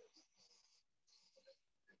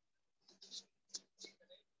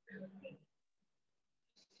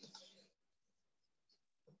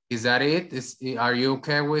 Is that it? Are you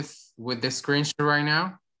okay with the screenshot right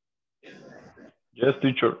now? Yes,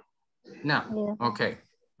 teacher. No, okay,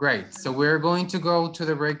 great. So we're going to go to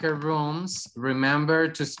the breakout rooms. Remember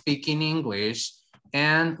to speak in English,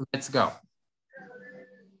 and let's go.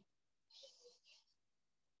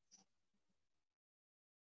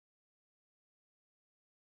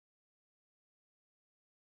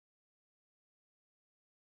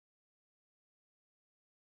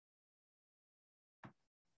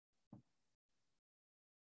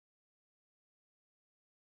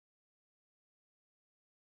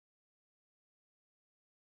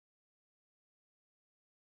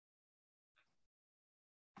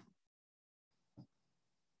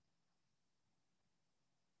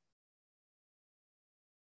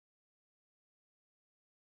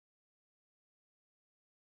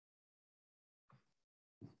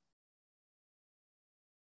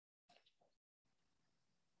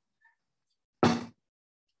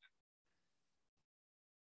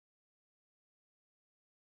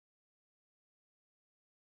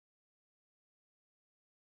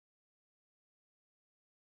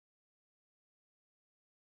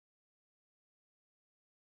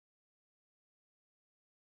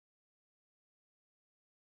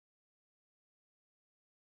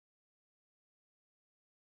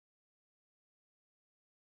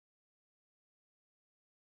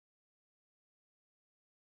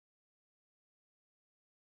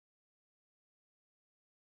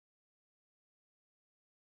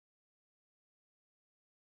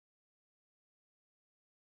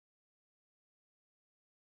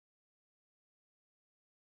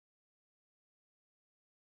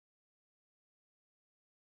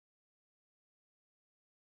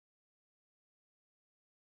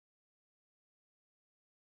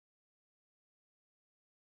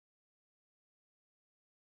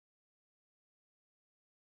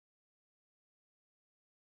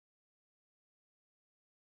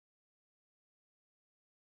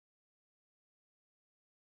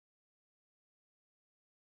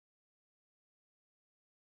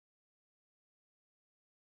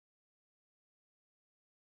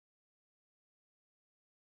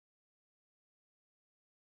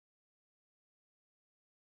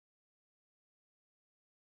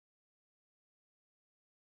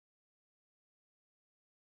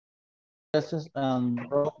 And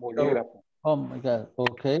Bolígrafo. Oh my God.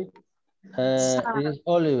 Okay. Is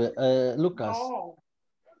Oliver, Lucas. No.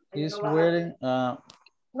 He's wearing, No.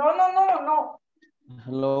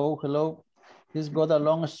 hello. He's got a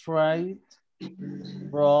long straight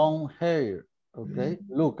brown hair. Okay.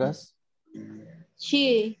 Lucas.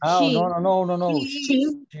 She. No. She.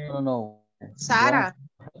 No. Sarah.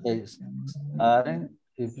 Okay. Karen,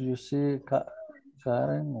 if you see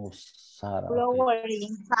Karen or Sarah. Okay.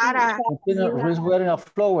 Sarah. Who's wearing a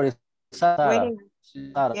flower is Sarah.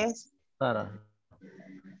 Sarah. Yes. Sarah.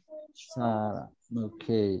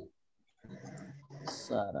 Okay.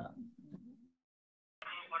 Sarah.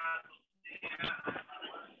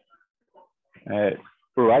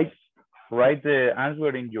 Write the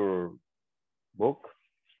answer in your book,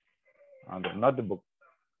 not the book.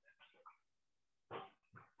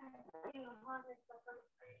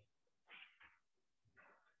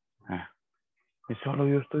 Y solo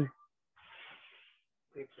yo estoy.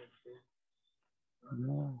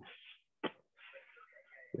 No.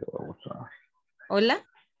 Hola.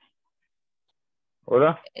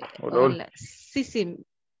 Hola. Hola. Sí.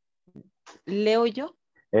 ¿Leo yo?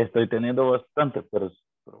 Estoy teniendo bastante, pero...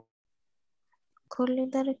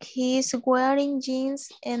 He is wearing jeans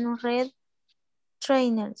and red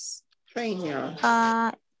trainers. Trainer.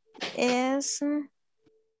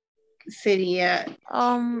 Sería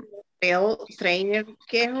real trainer.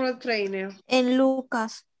 ¿Qué es real trainer? En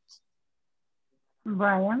Lucas.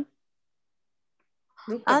 Brian.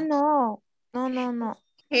 Lucas. No.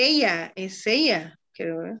 Ella, es ella,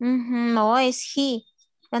 creo. No, es he.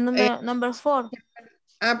 Number 4.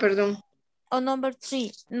 Perdón. O number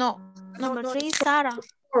 3. No. Number 3 is Sarah.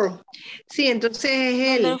 Sí, entonces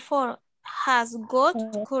es él. Number 4 has got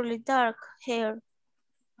curly dark hair.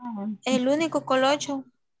 El único colocho.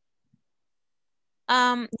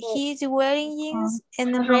 He's wearing jeans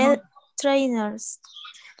and red trainers.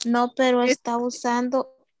 No, pero está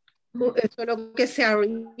usando. Solo que sea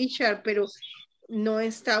Richard, pero no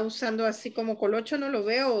está usando así como colocho, no lo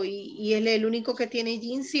veo. Y él es el único que tiene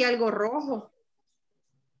jeans y algo rojo.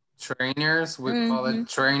 Trainers, we call it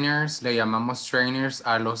trainers. Le llamamos trainers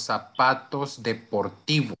a los zapatos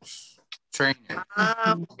deportivos. Trainer.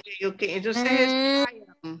 Ok. Entonces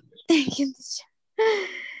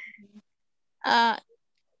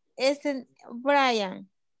es Brian.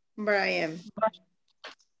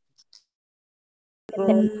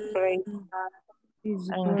 And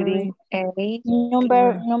green egg.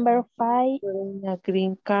 Number 5. A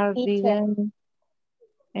green cardigan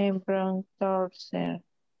and brown trouser.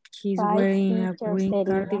 He's wearing a green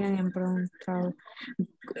cardigan and brown trouser.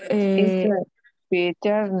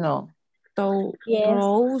 Peter, no.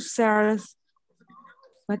 Trousers.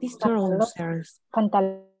 What is trousers?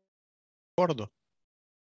 Gordo.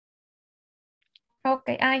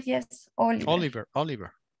 Okay, yes, Oliver.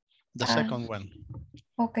 Oliver. The second one.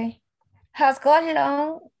 Okay. Has got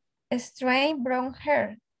long, straight brown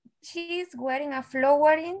hair. She's wearing a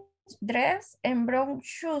flowering dress and brown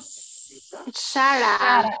shoes.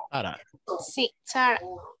 Sarah. Sí, Sarah.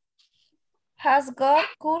 Has got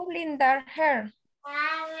curling dark hair.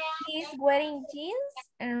 He's wearing jeans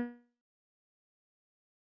and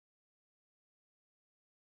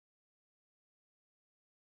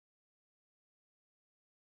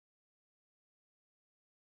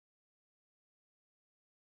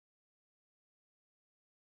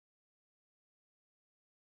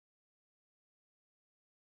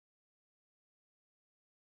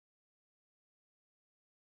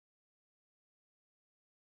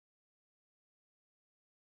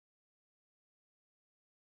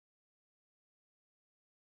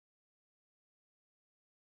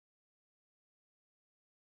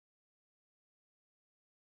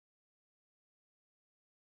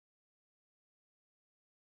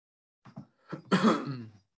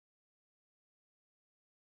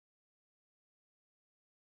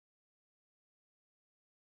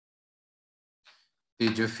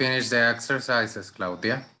Did you finish the exercises,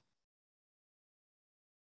 Claudia?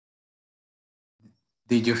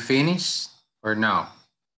 Did you finish or no?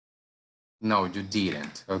 No, you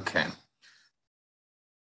didn't. Okay.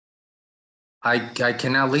 I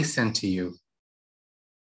cannot listen to you.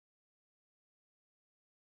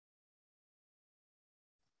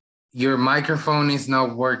 Your microphone is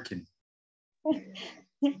not working.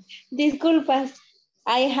 Disculpas,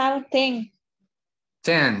 I have 10.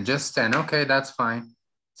 10, just 10. Okay, that's fine.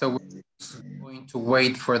 So we're going to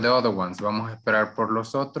wait for the other ones. Vamos a esperar por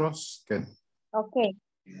los otros. Que Okay.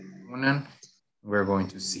 we're going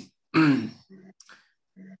to see.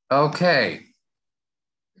 Okay.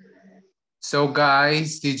 So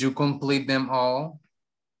guys, did you complete them all?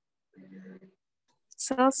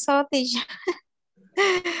 So, teacher.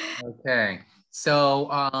 Okay, so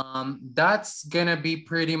that's gonna be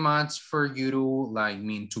pretty much for you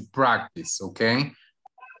to to practice, okay?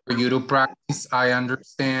 For you to practice, I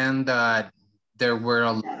understand that there were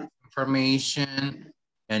a lot of information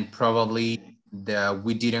and probably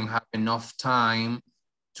we didn't have enough time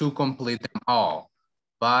to complete them all.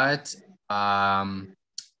 But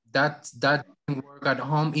that can work at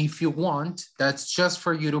home if you want. That's just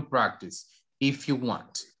for you to practice if you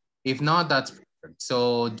want. If not, that's perfect.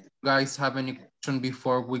 So do you guys have any question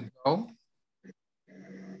before we go?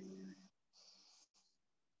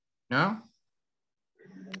 No?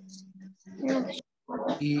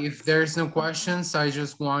 If there's no questions, I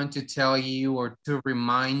just want to tell you or to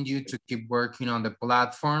remind you to keep working on the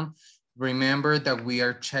platform. Remember that we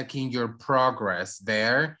are checking your progress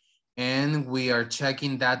there and we are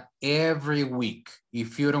checking that every week.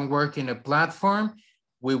 If you don't work in the platform,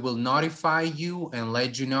 we will notify you and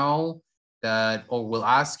let you know that, or we'll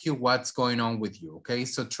ask you what's going on with you, okay?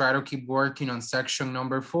 So try to keep working on section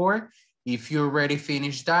number 4. If you already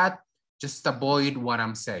finished that, just avoid what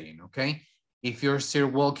I'm saying, okay? If you're still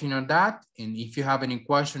working on that, and if you have any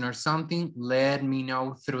question or something, let me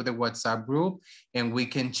know through the WhatsApp group and we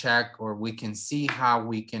can check or we can see how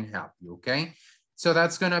we can help you, okay? So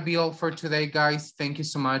that's gonna be all for today, guys. Thank you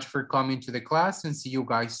so much for coming to the class and see you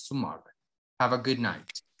guys tomorrow. Have a good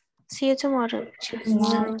night. See you tomorrow.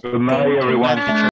 Good night, everyone.